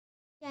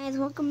Guys,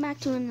 welcome back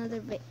to another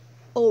video.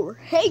 Oh,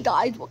 hey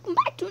guys, welcome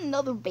back to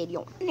another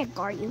video. I'm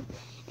Gűmbælýþ,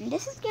 and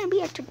this is gonna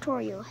be a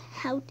tutorial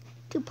how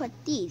to put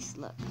these.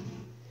 Look,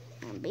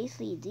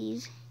 basically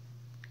these,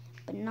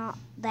 but not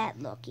that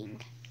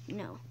looking.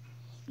 No,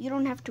 you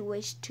don't have to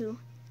waste two.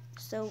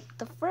 So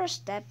the first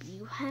step,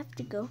 you have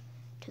to go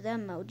to the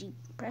emoji,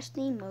 press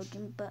the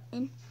emoji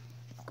button,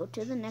 go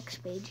to the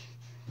next page,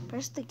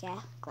 press the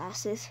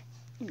glasses,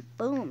 and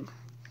boom,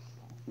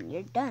 and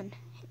you're done.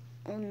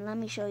 And let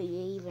me show you,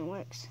 it even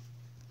works.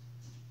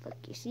 Look,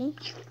 you see?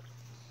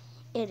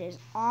 It is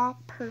all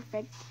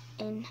perfect.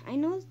 And I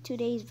know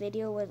today's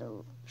video was a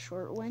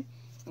short one.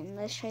 And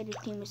let's try to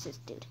team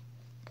assist, dude.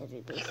 Because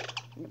it is.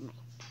 Never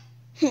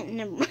mind.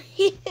 Never mind.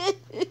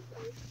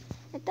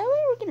 I thought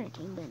we were going to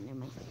team, but never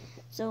mind.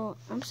 So,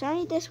 I'm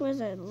sorry this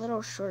was a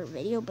little short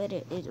video, but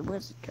it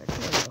was a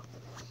tutorial.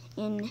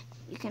 And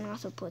you can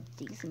also put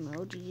these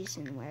emojis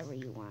and wherever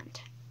you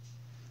want.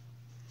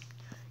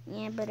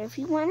 Yeah, but if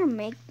you want to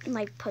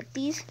make, put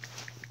these,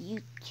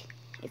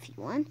 if you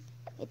want,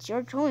 it's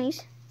your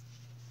choice.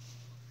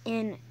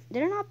 And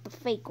they're not the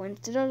fake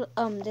ones. They're,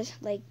 this,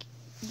 do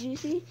you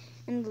see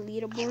in the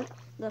leaderboard,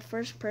 the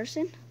first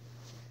person?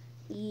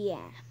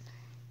 Yeah.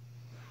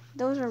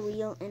 Those are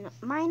real, and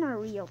mine are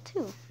real,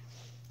 too.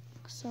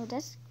 So,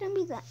 that's going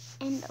to be the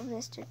end of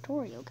this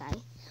tutorial,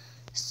 guys.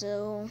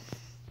 So,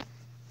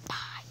 bye.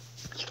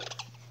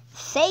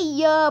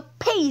 See ya.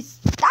 Peace.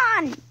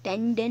 Done.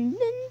 Dun, dun,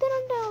 dun,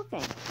 dun, dun. Okay.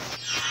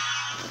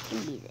 That's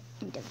going to be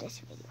the end of this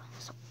video.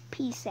 So,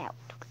 peace out.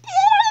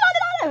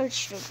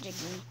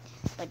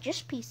 But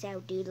just peace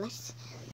out, dude.